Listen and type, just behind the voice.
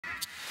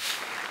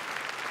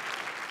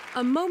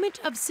A moment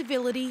of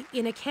civility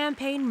in a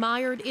campaign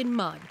mired in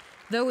mud,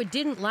 though it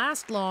didn't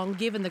last long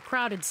given the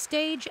crowded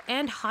stage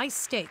and high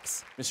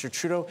stakes. Mr.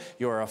 Trudeau,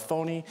 you are a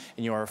phony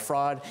and you are a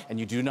fraud and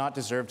you do not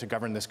deserve to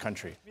govern this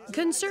country.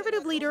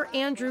 Conservative leader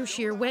Andrew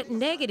Scheer went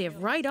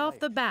negative right off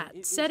the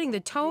bat, setting the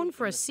tone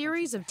for a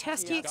series of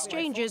testy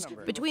exchanges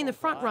between the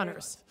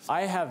frontrunners.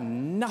 I have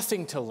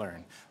nothing to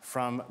learn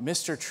from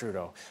Mr.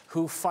 Trudeau,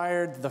 who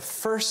fired the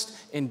first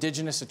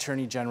Indigenous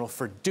Attorney General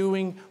for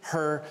doing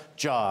her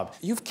job.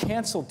 You've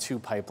canceled 2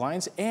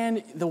 pipelines,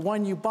 and the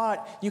one you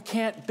bought, you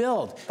can't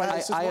build.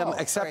 I am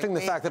accepting the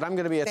fact that I'm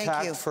going to be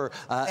attacked for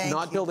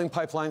not building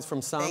pipelines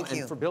from some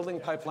and for building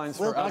pipelines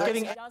for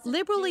others.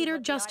 Liberal leader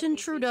Justin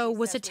Trudeau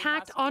was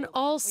attacked on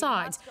all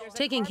sides,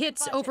 taking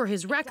hits over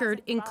his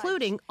record,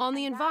 including on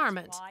the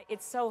environment.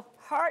 It's so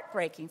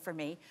heartbreaking for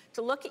me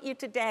to look at you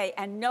today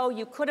and know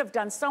you could have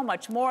done so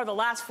much more the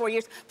last 4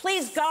 years.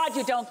 Please, God,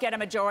 you don't get a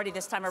majority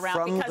this time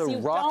around because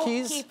you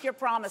don't keep your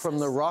promises. From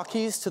the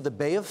Rockies to the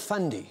Bay of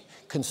Fundy,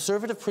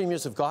 Conservative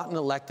premiers have gotten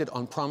elected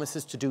on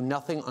promises to do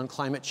nothing on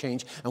climate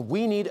change, and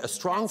we need a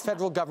strong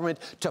federal government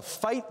to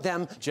fight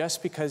them.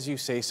 Just because you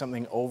say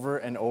something over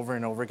and over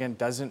and over again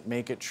doesn't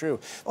make it true.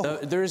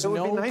 There's no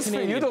Canadian. Nice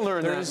for you to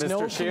learn that,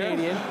 Mr.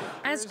 Scheer.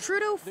 As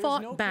Trudeau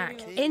fought back,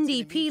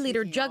 NDP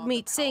leader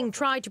Jagmeet Singh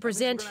tried to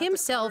present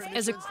himself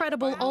as a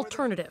credible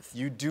alternative.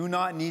 You do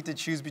not need to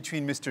choose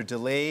between Mr.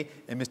 Delay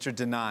and Mr.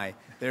 Deny.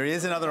 There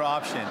is another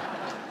option.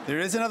 There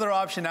is another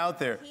option out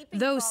there.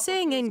 Though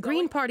Singh and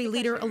Green Party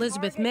leader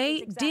Elizabeth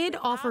May did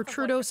offer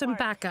Trudeau some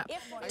backup,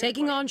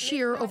 taking on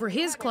Scheer over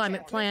his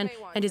climate plan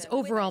and his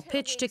overall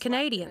pitch to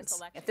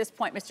Canadians. At this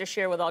point, Mr.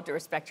 Scheer, with all due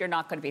respect, you're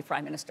not going to be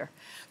Prime Minister.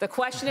 The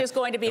question is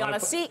going to be on a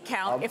seat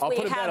count if we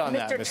have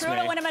Mr.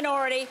 Trudeau in a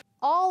minority.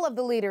 All of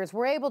the leaders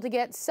were able to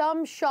get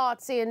some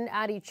shots in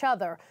at each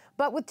other.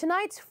 But with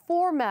tonight's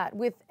format,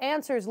 with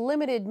answers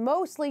limited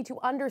mostly to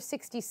under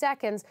 60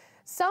 seconds,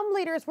 some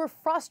leaders were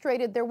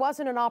frustrated there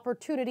wasn't an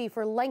opportunity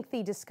for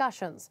lengthy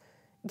discussions.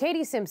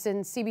 Katie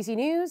Simpson, CBC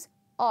News,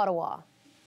 Ottawa.